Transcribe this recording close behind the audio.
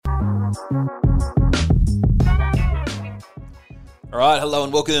All right, hello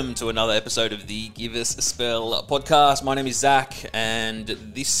and welcome to another episode of the Give Us a Spell podcast. My name is Zach, and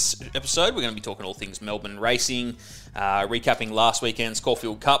this episode we're going to be talking all things Melbourne racing, recapping last weekend's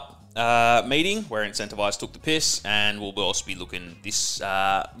Caulfield Cup meeting where Incentivise took the piss, and we'll also be looking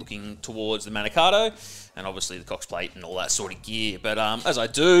towards the Manikato and obviously the Cox Plate and all that sort of gear. But as I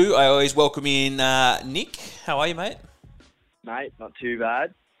do, I always welcome in Nick. How are you, mate? Mate, not too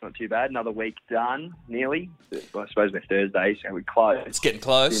bad. Not too bad. Another week done, nearly. I suppose we're Thursday, so we're close. It's getting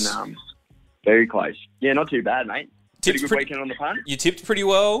close. Very close. Yeah, not too bad, mate. Good Pretty weekend on the punt. You tipped pretty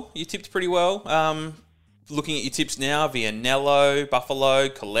well. Looking at your tips now, Vianello, Buffalo,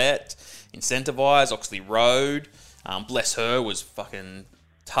 Colette, Incentivise, Oxley Road. Bless Her was fucking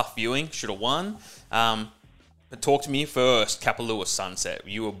tough viewing. Should have won. But talk to me first. Kapalua Sunset.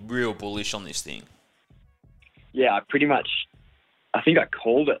 You were real bullish on this thing. Yeah, I think I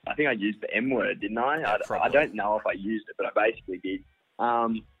called it. I think I used the M word, didn't I? Yeah, I don't know if I used it, but I basically did.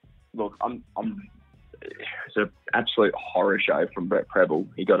 Look, it's an absolute horror show from Brett Preble.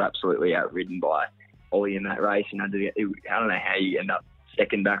 He got absolutely outridden by Ollie in that race, and I don't know how you end up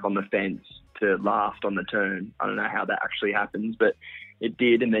second back on the fence to last on the turn. I don't know how that actually happens, but it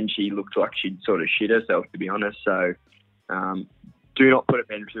did, and then she looked like she'd sort of shit herself, to be honest. So, do not put a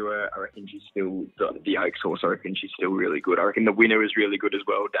pen through her. I reckon she's still, the Oaks horse, I reckon she's still really good. I reckon the winner is really good as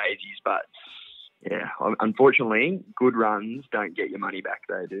well, Daisies. But, yeah, unfortunately, good runs don't get your money back,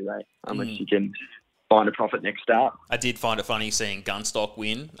 though, do they? Unless you can find a profit next start. I did find it funny seeing Gunstock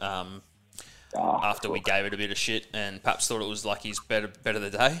win after we gave it a bit of shit, and Paps thought it was like his better of the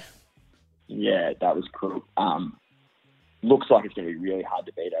day. Yeah, that was cool. Looks like it's going to be really hard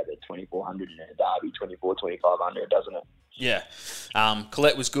to beat over 2,400 in a derby, 2,500, doesn't it? Yeah.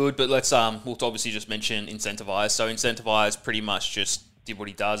 Colette was good, but we'll obviously just mention Incentivise. So Incentivise pretty much just did what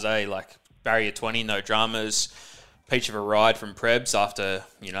he does, Like barrier 20, no dramas. Peach of a ride from Prebz after,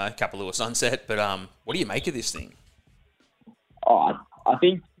 Kapalua Sunset. But what do you make of this thing? Oh, I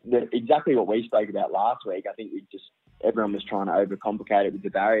think that exactly what we spoke about last week. I think everyone was trying to overcomplicate it with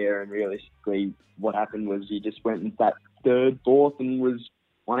the barrier, and realistically what happened was he just went and sat third, fourth, and was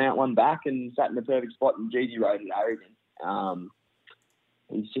one out, one back, and sat in the perfect spot, and Jeezy rode it arrogant.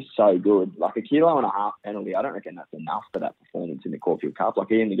 He's just so good. Like a 1.5 kilo penalty, I don't reckon that's enough for that performance in the Caulfield Cup. Like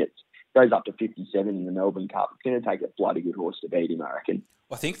he only goes up to 57 in the Melbourne Cup. It's going to take a bloody good horse to beat him, I reckon.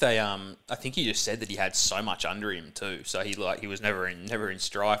 Well, I think he just said that he had so much under him too. So he was never in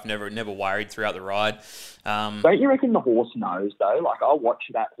strife, never worried throughout the ride. Don't you reckon the horse knows though? Like I'll watch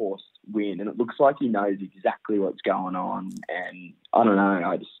that horse win, and it looks like he knows exactly what's going on. And I don't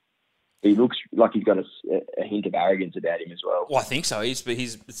know, he looks like he's got a hint of arrogance about him as well. Well, I think so.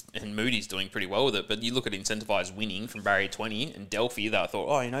 And Moody's doing pretty well with it. But you look at Incentivise winning from barrier 20 and Delphi, though I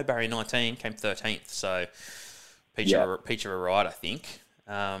thought, barrier 19 came 13th. So peach of a ride, I think.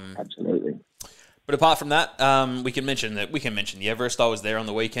 Absolutely. But apart from that, we can mention the Everest. I was there on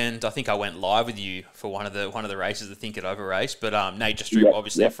the weekend. I think I went live with you for one of the races, the Think It Over race. But Nature Strip,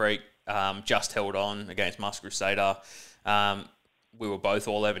 obviously a freak, just held on against Musk Crusader. We were both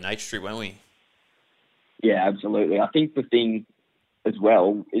all over Nature Strip, weren't we? Yeah, absolutely. I think the thing as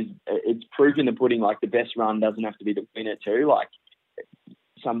well is it's proof in the pudding. Like the best run doesn't have to be the winner too. Like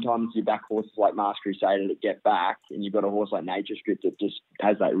sometimes you back horses like Mars Crusader that get back, and you've got a horse like Nature Strip that just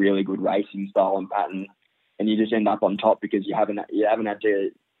has that really good racing style and pattern, and you just end up on top because you haven't had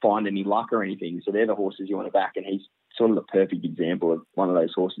to find any luck or anything. So they're the horses you want to back, and he's sort of the perfect example of one of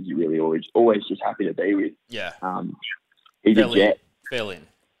those horses you really always just happy to be with. Yeah. He's a jet. Fell in.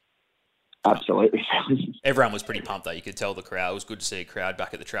 Absolutely. Everyone was pretty pumped though. You could tell the crowd. It was good to see a crowd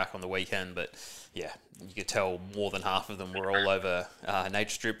back at the track on the weekend, but yeah, you could tell more than half of them were all over Nature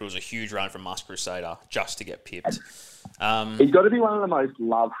Strip. It was a huge run from Musk Crusader just to get pipped. He's got to be one of the most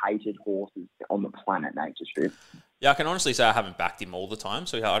love-hated horses on the planet, Nature Strip. Yeah, I can honestly say I haven't backed him all the time,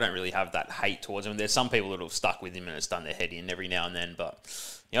 so I don't really have that hate towards him. There's some people that have stuck with him and it's done their head in every now and then, but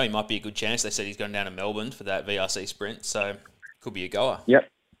he might be a good chance. They said he's going down to Melbourne for that VRC sprint, so could be a goer. Yep.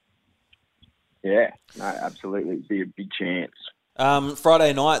 Yeah, no, absolutely. It'd be a big chance.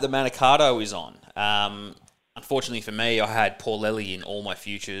 Friday night, the Manikato is on. Unfortunately for me, I had Paulelli in all my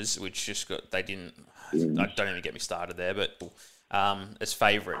futures, which don't even get me started there, but as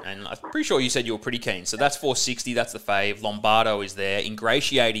favourite. And I'm pretty sure you said you were pretty keen. So that's $4.60, that's the fave. Lombardo is there.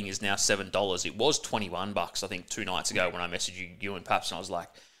 Ingratiating is now $7. It was $21, I think, 2 nights ago when I messaged you and Paps, and I was like,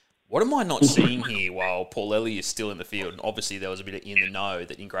 what am I not seeing here while Paulelli is still in the field? And obviously there was a bit of in the know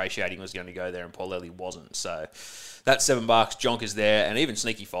that Ingratiating was going to go there and Paulelli wasn't. So that's $7. Jonk is there, and even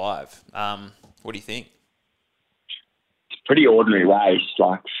Sneaky 5. What do you think? It's a pretty ordinary race.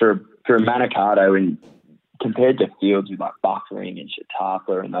 Like for for Manicato and compared to fields with like Buckling and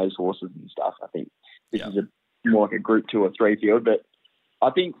Chautauqua and those horses and stuff, I think this is more like a Group 2 or 3 field. But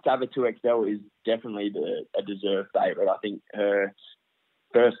I think Sava 2XL is definitely a deserved favourite. I think her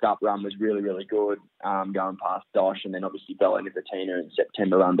first up run was really, really good, going past Dosh, and then obviously Bella Nipotina in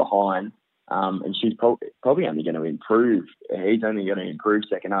September run behind. And she's probably only going to improve. He's only going to improve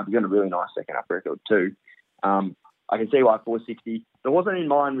second up. He's got a really nice second up record too. I can see why 460. The horse in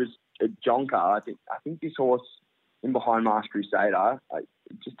mind was Jonker. I think this horse in behind Mars Crusader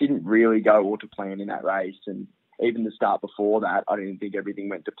just didn't really go all to plan in that race. And even the start before that, I didn't think everything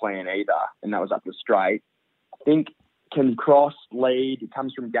went to plan either. And that was up the straight. I think can cross, lead. It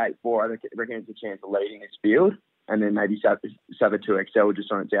comes from gate 4. I reckon it's a chance of leading this field. And then maybe Sava 2XL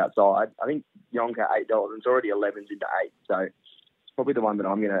just on its outside. I think Yonka $8. It's already 11s into 8. So it's probably the one that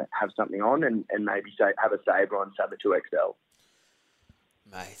I'm going to have something on and maybe have a saver on Sava 2XL.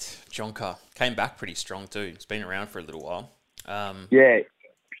 Mate, Jonker came back pretty strong too. It's been around for a little while. Yeah,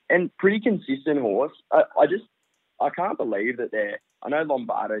 and pretty consistent horse. I can't believe that I know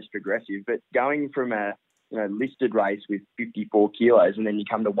Lombardo's progressive, but going from a listed race with 54 kilos and then you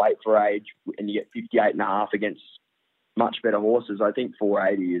come to weight for age and you get 58.5 against much better horses, I think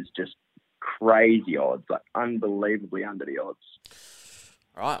 480 is just crazy odds, like unbelievably under the odds.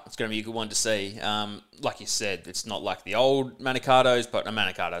 All right, it's going to be a good one to see. Like you said, it's not like the old Manicatos, but a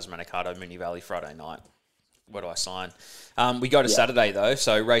Manicato's Manicato, Moonee Valley, Friday night. Where do I sign? We go to Saturday though.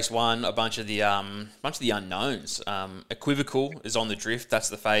 So race 1, a bunch of the unknowns. Equivocal is on the drift. That's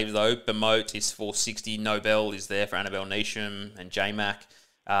the fave though. Bemote is 460. Nobel is there for Annabelle Neesham and J-Mac.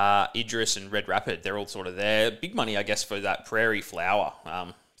 Idris and Red Rapid, they're all sort of there. Big money, I guess, for that Prairie Flower.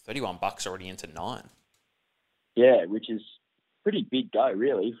 $31 already into 9. Yeah, which is pretty big go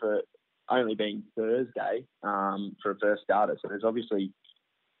really for only being Thursday for a first starter. So there's obviously,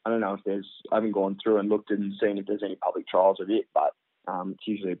 I don't know if I haven't gone through and looked and seen if there's any public trials of it, but it's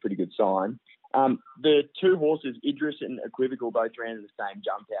usually a pretty good sign. The two horses, Idris and Equivocal, both ran in the same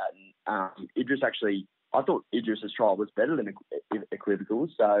jump out. And Idris actually, I thought Idris's trial was better than Equivocal.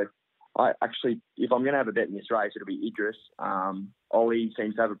 So I actually, if I'm going to have a bet in this race, it'll be Idris. Ollie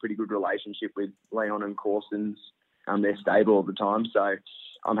seems to have a pretty good relationship with Leon and Corson's. They're stable all the time, so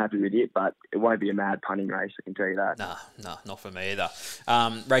I'm happy with it, but it won't be a mad punting race, I can tell you that. No, not for me either.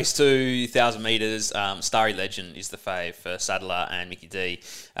 Race 2, 1,000 metres, Starry Legend is the fave for Sadler and Mickey D.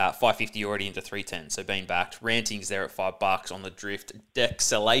 550 already into 310, so being backed. Ranting's there at $5 on the drift.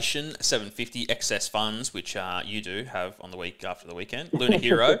 Dexalation, 750. Excess funds, which you do have on the week after the weekend. Luna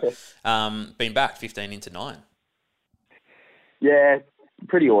Hero, been backed 15 into 9. Yeah,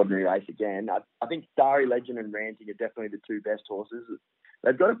 pretty ordinary race again. I think Starry Legend and Ranting are definitely the two best horses.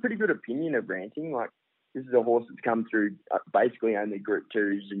 They've got a pretty good opinion of Ranting. Like, this is a horse that's come through basically only Group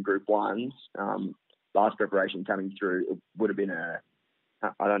 2s and Group 1s. Last preparation coming through, it would have been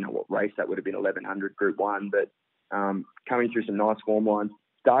I don't know what race that would have been, 1100 Group 1, but coming through some nice form lines.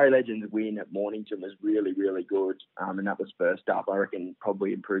 Starry Legend's win at Mornington was really, really good, and that was first up. I reckon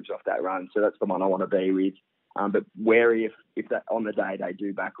probably improves off that run, so that's the one I want to be with. But wary if that on the day they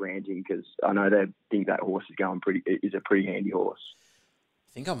do back Ranting, because I know they think that horse is a pretty handy horse.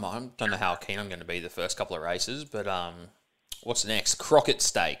 I think I don't know how keen I'm going to be the first couple of races, but what's next? Crockett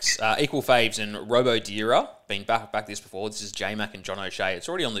Stakes. Equal faves and Robo Dira. Been back this before. This is J-Mac and John O'Shea. It's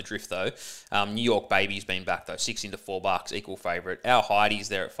already on the drift though. New York Baby's been back though. 6 into $4. Equal favourite. Our Heidi's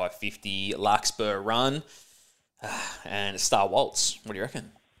there at $5.50. Larkspur Run. And Star Waltz. What do you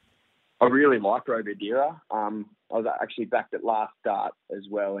reckon? I really like Robo Dira. I was actually backed at last start as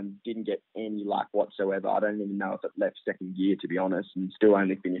well and didn't get any luck whatsoever. I don't even know if it left second gear, to be honest, and still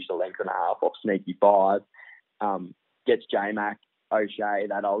only finished a length and a half off Sneaky 5. Gets J-Mac, O'Shea,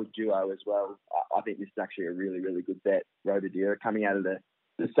 that old duo as well. I think this is actually a really, really good bet. Robo Dira coming out of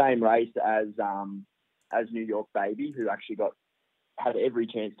the same race as New York Baby, who actually had every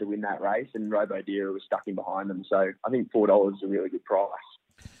chance to win that race, and Robo Dira was stuck in behind them. So I think $4 is a really good price.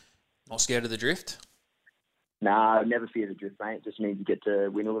 Not scared of the drift? Nah, I never fear the drift, mate. It just means you get to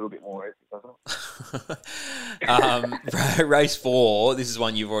win a little bit more. Race 4, this is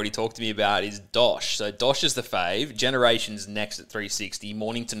one you've already talked to me about, is Dosh. So Dosh is the fave. Generations next at 360.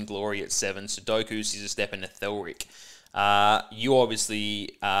 Mornington Glory at 7. Sudokus is a step into Thelric. You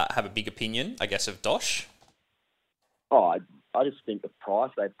obviously have a big opinion, I guess, of Dosh. Oh, I just think the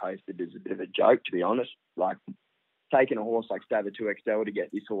price they posted is a bit of a joke, to be honest. Like, taking a horse like Sava 2XL to get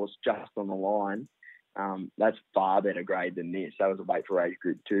this horse just on the line, that's far better grade than this. That was a weight for age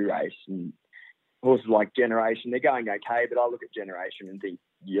Group 2 race. And horses like Generation, they're going okay, but I look at Generation and think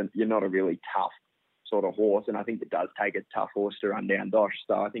you're not a really tough sort of horse, and I think it does take a tough horse to run down Dosh.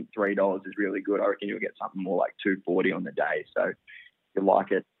 So I think $3 is really good. I reckon you'll get something more like $2.40 on the day. So if you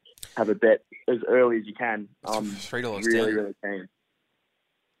like it, have a bet as early as you can. $3.10. Really keen.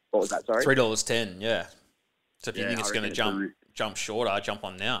 What was that? Sorry, $3.10. Yeah. So if you think it's going to jump shorter, jump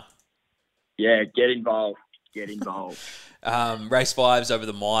on now. Yeah, get involved. Race 5's over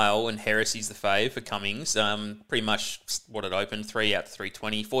the mile, and Heresy's the fave for Cummings. Pretty much what it opened, 3 out to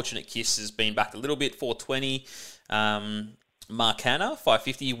 320. Fortunate Kiss has been back a little bit, 420. Marcana,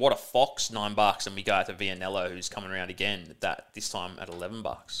 550. What a Fox, $9, and we go out to Vianello, who's coming around again this time at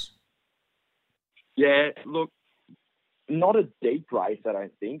 $11. Yeah, look, not a deep race, I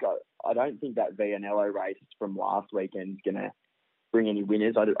don't think. I don't think that Vianello race from last weekend is going to bring any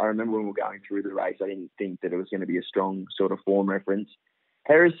winners. I remember when we were going through the race, I didn't think that it was going to be a strong sort of form reference.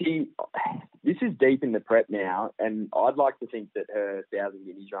 Heresy, this is deep in the prep now, and I'd like to think that her 1,000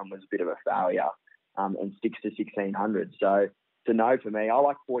 guineas run was a bit of a failure and sticks to 1,600. So to know for me, I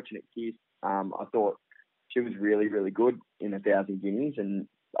like Fortunate Kiss. I thought she was really, really good in 1,000 guineas, and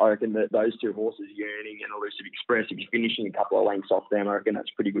I reckon that those two horses, Yearning and Elusive Express, if you're finishing a couple of lengths off them, I reckon that's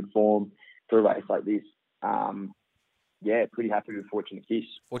pretty good form for a race like this. Yeah, pretty happy with Fortunate Kiss.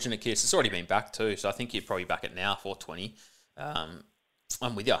 Fortunate Kiss. It's already been back too, so I think you'd probably back it now, 420.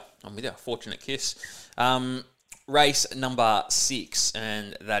 I'm with you. Fortunate Kiss. Race number 6,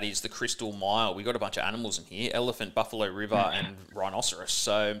 and that is the Crystal Mile. We got a bunch of animals in here: Elephant, Buffalo River, and Rhinoceros.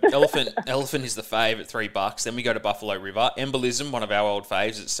 So Elephant is the fave at $3. Then we go to Buffalo River. Embolism, one of our old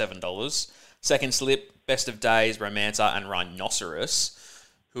faves, at $7. Second Slip, Best of Days, Romancer, and Rhinoceros.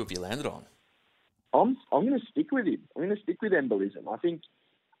 Who have you landed on? I'm going to stick with him. I'm going to stick with Embolism.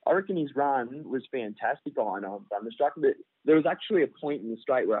 I reckon his run was fantastic behind on Thunderstruck. But there was actually a point in the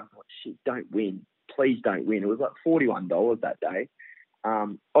straight where I thought, shit, don't win. Please don't win. It was like $41 that day.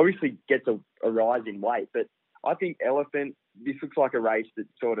 Obviously gets a rise in weight, but I think Elephant, this looks like a race that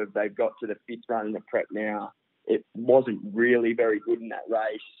sort of they've got to the 5th run in the prep now. It wasn't really very good in that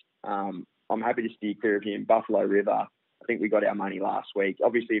race. I'm happy to steer clear of him. Buffalo River, I think we got our money last week.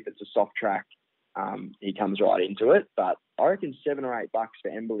 Obviously, if it's a soft track, he comes right into it. But I reckon $7 or $8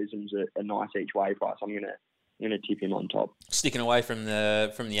 for Embolism's a nice each way price. I'm gonna tip him on top. Sticking away from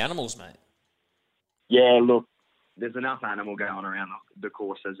the animals, mate. Yeah, look, there's enough animal going around the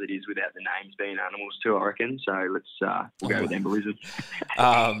course as it is without the names being animals too, I reckon. So we'll go with Embolism.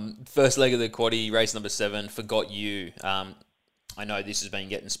 First leg of the quaddie, race number 7, Forgot You. I know this has been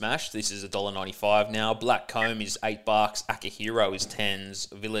getting smashed. This is $1.95 now. Black Comb is $8. Akihiro is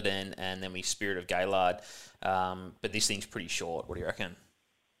 $10s. Villadin, and then we Spirit of Gaylord. But this thing's pretty short. What do you reckon?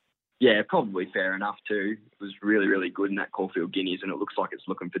 Yeah, probably fair enough too. It was really, really good in that Caulfield Guineas, and it looks like it's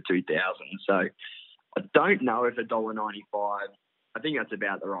looking for 2,000. So I don't know if $1.95. I think that's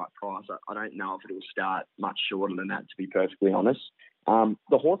about the right price. I don't know if it will start much shorter than that, to be perfectly honest.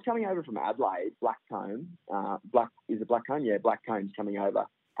 The horse coming over from Adelaide, Black Comb, is it Black Comb? Yeah, Black Comb's coming over.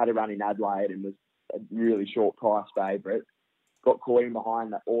 Had a run in Adelaide and was a really short price favourite. Got caught in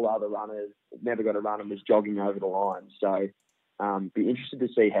behind all the other runners, never got a run and was jogging over the line. So be interested to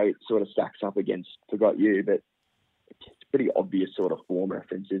see how it sort of stacks up against Forgot You, but it's pretty obvious sort of form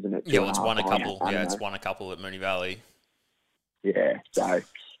reference, isn't it? Yeah, it's won a couple. Yeah, it's won a couple at Moonee Valley. Yeah, so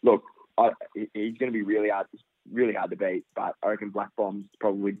look, he's going to be really hard to beat, but I reckon Black Bomb's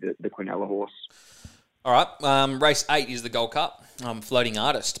probably the Quinella horse. All right, race 8 is the Gold Cup. Floating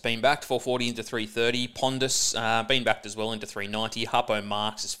Artist, been backed, 440 into 330. Pondus, been backed as well into 390. Harpo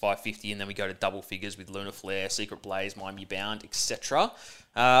Marks is 550, and then we go to double figures with Lunar Flare, Secret Blaze, Miami Bound, etc.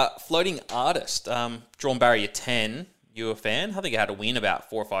 Floating Artist, drawn barrier 10. You a fan? I think it had a win about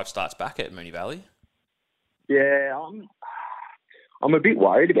 4 or 5 starts back at Moonee Valley. Yeah, I'm a bit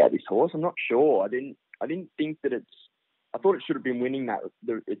worried about this horse. I'm not sure. I didn't think that I thought it should have been winning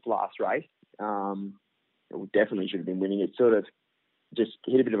its last race. It definitely should have been winning. It sort of just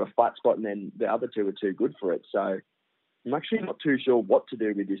hit a bit of a flat spot, and then the other two were too good for it. So I'm actually not too sure what to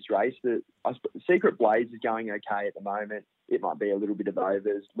do with this race. Secret Blaze is going okay at the moment. It might be a little bit of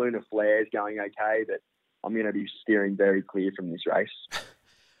overs. Lunar Flare is going okay, but I'm going to be steering very clear from this race.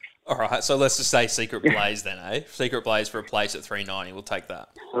 All right, so let's just say Secret Blaze then, eh? Secret Blaze for a place at 390. We'll take that.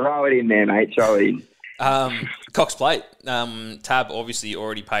 Throw it in there, mate. Throw it in. Cox Plate. Tab obviously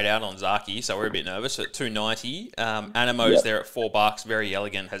already paid out on Zaki, so we're a bit nervous at 290. Anamo's there at $4. Very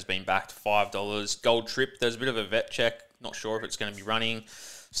Elegant has been backed $5. Gold Trip, there's a bit of a vet check. Not sure if it's going to be running.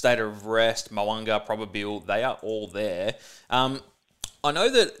 State of Rest, Moanga, Probabil, they are all there. I know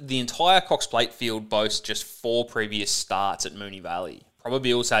that the entire Cox Plate field boasts just 4 previous starts at Moonee Valley.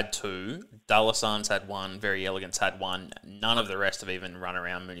 Probabil's had 2. Dalasan's had 1. Very Elegant's had 1. None of the rest have even run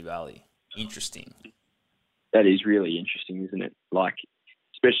around Moonee Valley. Interesting. That is really interesting, isn't it? Like,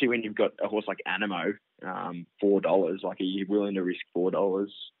 especially when you've got a horse like Animo, $4. Like, are you willing to risk $4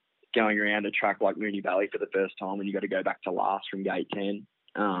 going around a track like Moonee Valley for the first time when you got to go back to last from gate 10?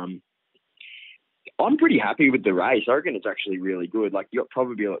 I'm pretty happy with the race. I reckon it's actually really good. Like, you got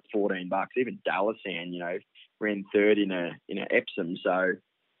probably at $14. Even Dallasan, ran third in a Epsom. So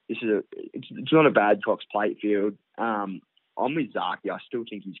it's not a bad Cox Plate field. I'm with Zaki. I still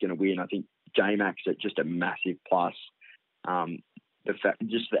think he's going to win. I think J-Max at just a massive plus. The fact,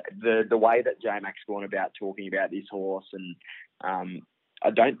 just the way that J-Max gone about talking about this horse, and I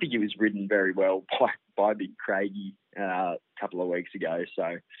don't think he was ridden very well by Big Craigie a couple of weeks ago.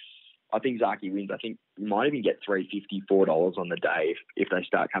 So I think Zaki wins. I think you might even get $3.54 on the day if they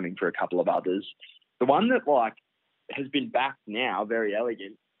start coming for a couple of others. The one that has been backed now, Very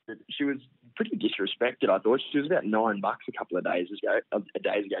Elegant. She was pretty disrespected. I thought she was about $9 a couple of days ago.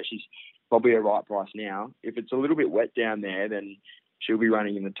 She's probably a right price now. If it's a little bit wet down there, then she'll be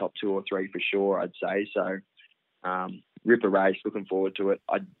running in the top 2 or 3 for sure, I'd say. So, ripper race, looking forward to it.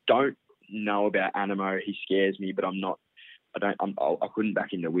 I don't know about Animo. He scares me, but I couldn't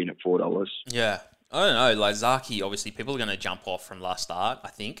back him to win at $4. Yeah. I don't know. Like, Zaki, obviously, people are going to jump off from last start, I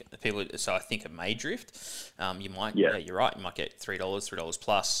think. So I think it may drift. You might, yeah, you're right. You might get $3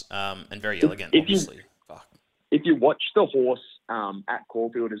 plus, and Very Elegant, obviously. If you watch the horse at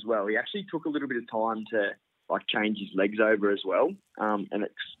Caulfield as well, he actually took a little bit of time to change his legs over as well. And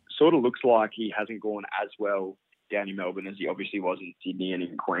it sort of looks like he hasn't gone as well down in Melbourne as he obviously was in Sydney and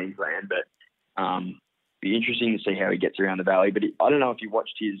in Queensland. But be interesting to see how he gets around the valley. But I don't know if you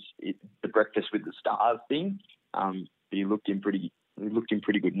watched the Breakfast with the Stars thing. But he looked in pretty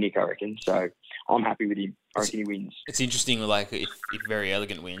good nick, I reckon. So I'm happy with him. I reckon he wins. It's interesting, like, if Very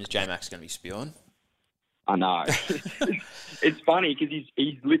Elegant wins, J-Max is going to be spewing. I know. It's funny because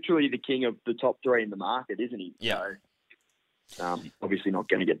he's literally the king of the top 3 in the market, isn't he? Yeah. So, obviously not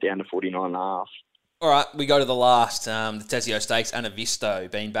going to get down to 49.5. All right, we go to the last, the Tezio Stakes.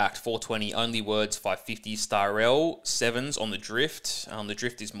 Anavisto being backed 420, Only Words 550, Starrell 7s on the Drift. The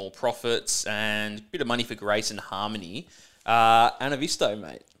Drift is more profits and a bit of money for Grace and Harmony. Anavisto,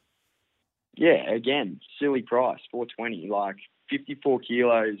 mate. Yeah, again, silly price, 420, like 54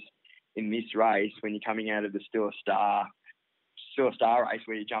 kilos in this race when you're coming out of the Still a Star race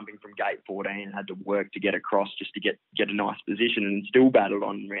where you're jumping from gate 14 and had to work to get across just to get a nice position, and still battled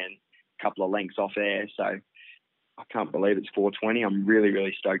on and ran a couple of lengths off there. So I can't believe it's 420. I'm really,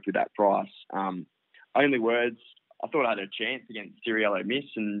 really stoked with that price. Only Words, I thought I had a chance against Ciriello Miss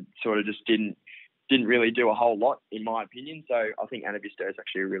and sort of just didn't really do a whole lot in my opinion. So I think Anavisto is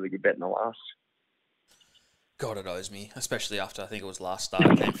actually a really good bet in the last. God, it owes me, especially after I think it was last start.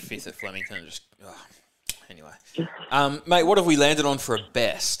 I came 5th at Flemington. Anyway. Mate, what have we landed on for a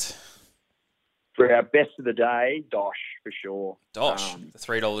best? For our best of the day, Dosh, for sure. Dosh, the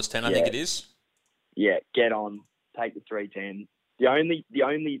 $3.10, I think it is. Yeah, get on, take the 310. The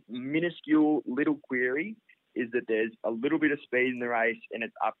only minuscule little query is that there's a little bit of speed in the race and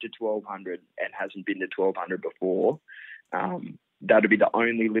it's up to 1,200 and hasn't been to 1,200 before. That'll be the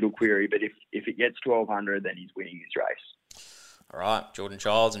only little query, but if it gets 1,200, then he's winning his race. All right, Jordan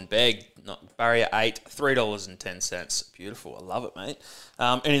Childs and Begg, barrier 8, $3.10. Beautiful, I love it, mate.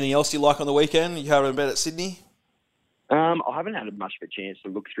 Anything else you like on the weekend? You having a bet at Sydney? I haven't had much of a chance to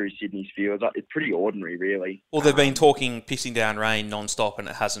look through Sydney's fields. It's pretty ordinary, really. Well, they've been talking pissing down rain non-stop and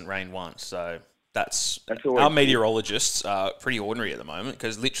it hasn't rained once, so that's our meteorologists are pretty ordinary at the moment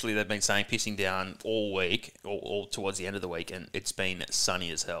because literally they've been saying pissing down all week, all towards the end of the week, and it's been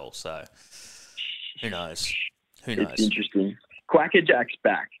sunny as hell. So who knows? It's interesting. Quackerjack's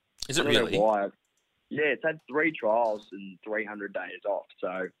back. Is it really? Why. Yeah, it's had 3 trials and 300 days off.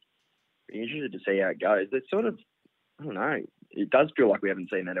 So be interested to see how it goes. It's sort of, I don't know. It does feel like we haven't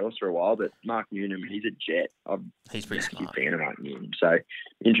seen that else for a while, but Mark Newnham, he's a jet. He's pretty smart. Fan of Mark Newnham. So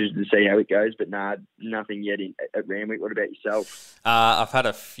interested to see how it goes, but nothing yet at Randwick. What about yourself? I've had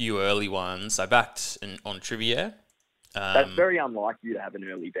a few early ones. I backed on Trivia. That's very unlike you to have an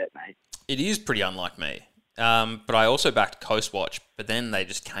early bet, mate. It is pretty unlike me. But I also backed Coast Watch, but then they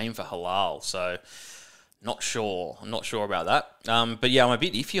just came for Halal, so not sure. I'm not sure about that. But yeah, I'm a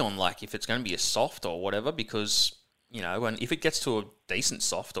bit iffy on like if it's going to be a soft or whatever because, you know, if it gets to a decent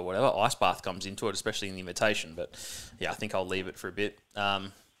soft or whatever, Ice Bath comes into it, especially in the invitation. But yeah, I think I'll leave it for a bit.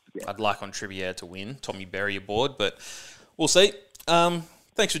 I'd like on Trivia to win. Tommy Berry aboard, but we'll see.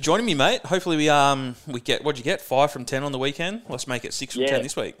 Thanks for joining me, mate. Hopefully we get, what'd you get, 5 from 10 on the weekend? Let's make it 6 from 10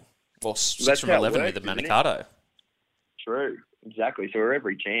 this week. Well, 6 from 11 with the Manicato. True, exactly. So we're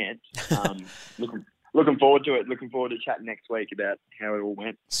every chance. Looking forward to it. Looking forward to chatting next week about how it all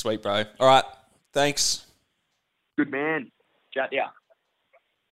went. Sweet, bro. All right, thanks. Good man. Chat ya.